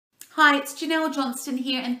Hi, it's Janelle Johnston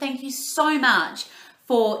here, and thank you so much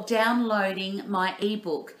for downloading my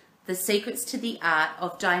ebook, The Secrets to the Art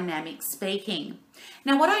of Dynamic Speaking.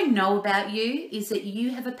 Now, what I know about you is that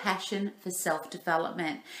you have a passion for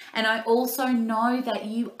self-development, and I also know that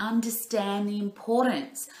you understand the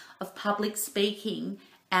importance of public speaking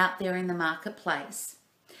out there in the marketplace.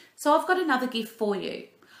 So I've got another gift for you.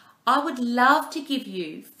 I would love to give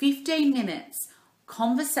you 15 minutes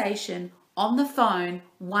conversation on the phone,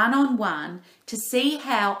 one-on-one, to see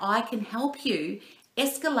how I can help you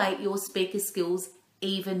escalate your speaker skills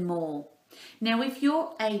even more. Now, if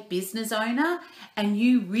you're a business owner and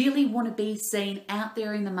you really want to be seen out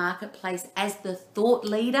there in the marketplace as the thought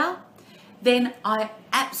leader, then I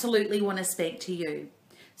absolutely want to speak to you.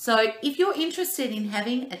 So if you're interested in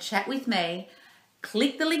having a chat with me,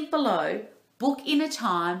 click the link below, book in a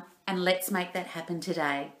time, and let's make that happen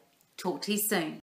today. Talk to you soon.